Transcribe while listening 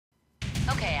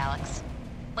Okay, Alex.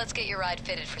 Let's get your ride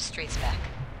fitted for street spec.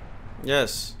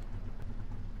 Yes.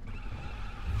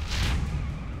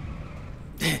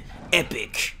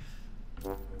 Epic.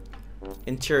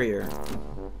 Interior.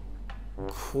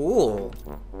 Cool.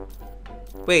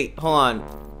 Wait, hold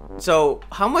on. So,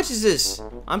 how much is this?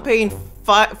 I'm paying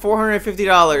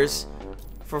 $450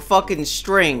 for fucking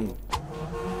string.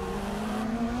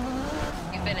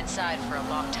 You've been inside for a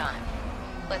long time.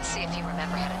 Let's see if you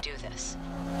remember how to do this.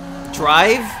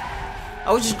 Drive?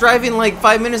 I was just driving like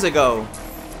 5 minutes ago.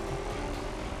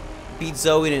 Beat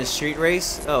Zoe in a street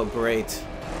race? Oh, great.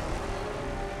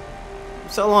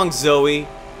 So long, Zoe.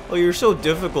 Oh, you're so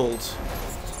difficult.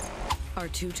 Our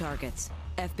two targets.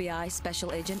 FBI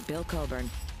Special Agent Bill Coburn.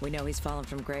 We know he's fallen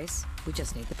from grace. We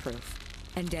just need the proof.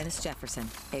 And Dennis Jefferson,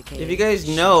 aka... If you guys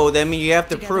know, that means you have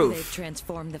the Together, proof. They've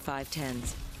transformed the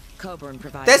 510s. Coburn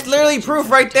provides... That's literally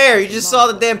proof right there. You just saw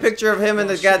the damn picture of him and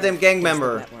the goddamn gang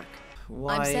member.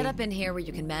 Why? I'm set up in here where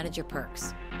you can manage your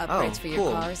perks. Upgrades for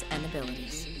your cars and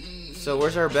abilities. So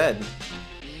where's our bed?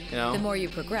 You know? The more you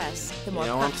progress, the more You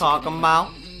know what I'm perks talking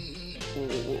about?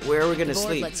 Where are we gonna the board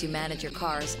sleep? lets you manage your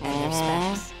cars and their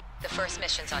specs. The first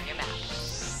mission's on your map.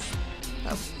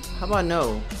 How about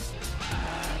no?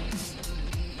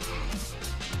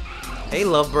 Hey,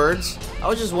 lovebirds. I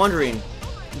was just wondering,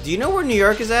 do you know where New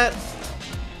York is at?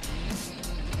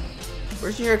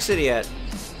 Where's New York City at?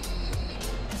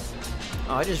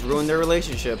 Oh, I just ruined their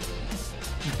relationship.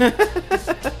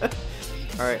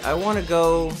 Alright, I want to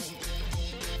go...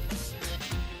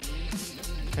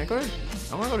 Can I go to...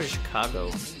 I want to go to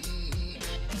Chicago.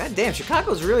 God damn,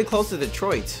 Chicago's really close to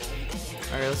Detroit.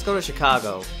 Alright, let's go to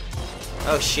Chicago.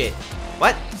 Oh shit.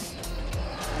 What?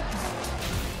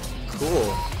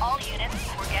 Cool. All units,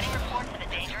 we're getting reports of a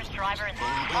dangerous driver in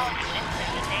all units.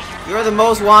 There's a dangerous... You're the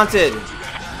most wanted.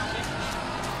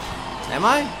 Am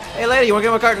I? Hey lady, you wanna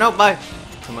get my car? Nope, bye.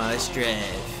 Come on, let's drive.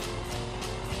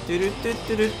 Do do do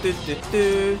do do do do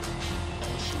do.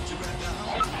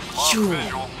 Shoo.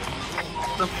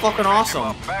 That's fucking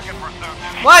awesome.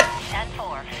 What?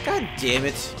 10-4. God damn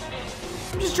it.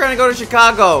 I'm just trying to go to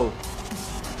Chicago.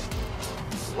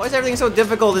 Why is everything so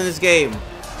difficult in this game?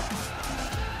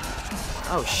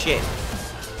 Oh shit.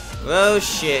 Oh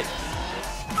shit.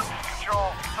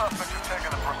 Control, suspects are taking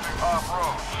the pursuit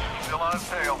off-road. Still on his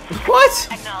tail. What?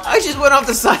 I just went off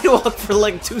the sidewalk for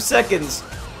like 2 seconds.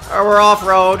 Oh, we're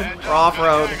off-road. We're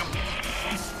off-road.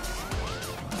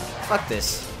 Fuck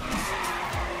this.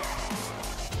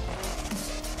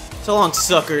 So long,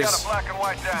 suckers. Got a black and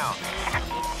white down.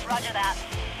 Roger that.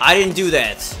 I didn't do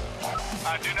that.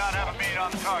 I do not have a beat on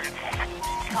the target.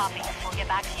 Copy. We'll get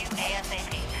back to you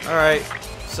ASAP. Alright.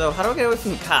 So, how do I get away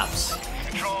from the cops?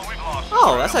 Control, we've lost.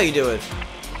 Oh, that's how you do it.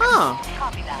 Huh.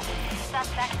 Copy that.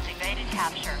 Suspect has evaded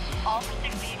capture. All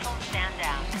pursuit vehicles stand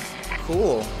down.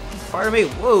 Cool. Pardon me.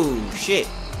 Whoa, shit.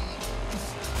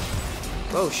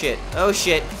 Whoa, shit. Oh,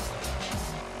 shit.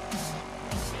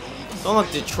 Don't look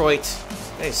Detroit.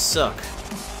 You guys suck.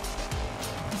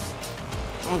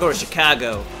 I'm gonna go to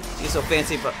Chicago. See, so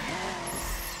fancy, but...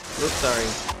 Oops, sorry.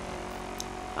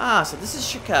 Ah, so this is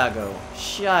Chicago.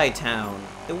 Chi-Town.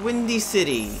 The Windy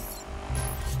City.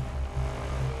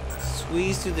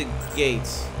 Squeeze through the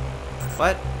gates.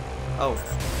 What? Oh.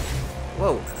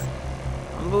 Whoa.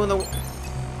 I'm moving the...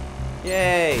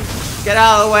 Yay! Get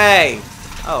out of the way!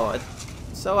 Oh,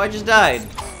 so I just died.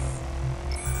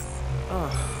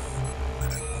 Oh.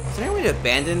 Is there any way to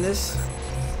abandon this?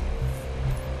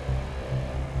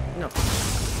 No.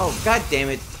 Oh, god damn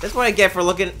it. That's what I get for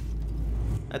looking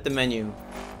at the menu.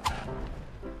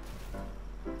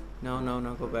 No, no,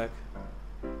 no, go back.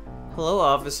 Hello,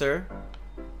 officer.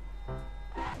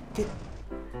 Get...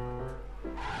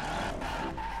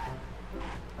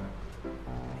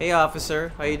 Hey,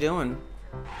 officer. How you doing?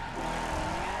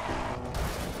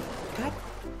 God.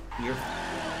 You're...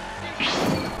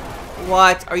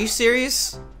 What? Are you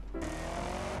serious?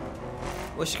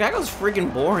 Well, Chicago's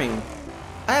freaking boring.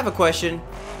 I have a question.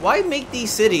 Why make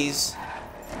these cities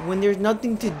when there's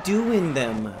nothing to do in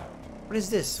them? What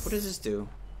is this? What does this do?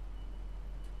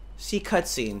 See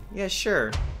cutscene. Yeah,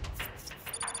 sure.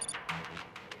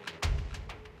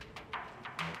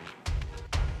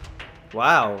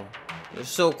 Wow. They're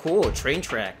so cool. Train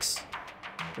tracks.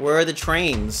 Where are the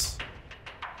trains?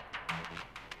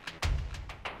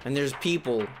 And there's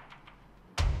people.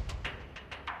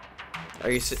 Are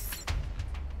you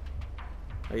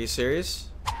serious?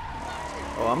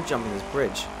 Oh, I'm jumping this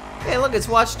bridge. Hey, look, it's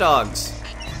Watch Dogs.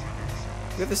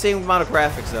 We have the same amount of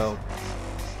graphics, though.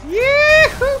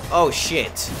 Yahoo! Oh,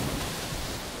 shit.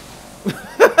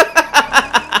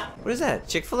 What is that?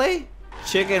 Chick-fil-A?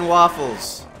 Chicken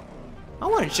waffles. I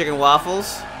wanted chicken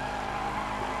waffles.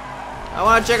 I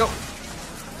wanna check out.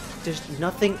 There's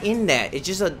nothing in that. It's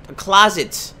just a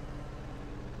closet.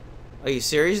 Are you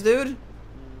serious, dude?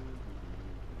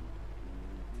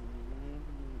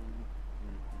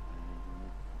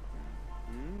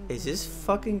 Is this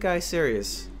fucking guy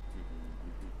serious?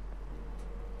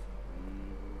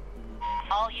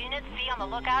 All units be on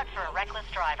the lookout for a reckless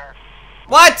driver.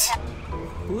 What?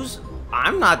 Who's...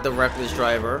 I'm not the reckless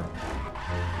driver.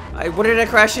 What did I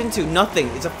crash into? Nothing.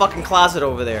 It's a fucking closet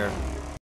over there.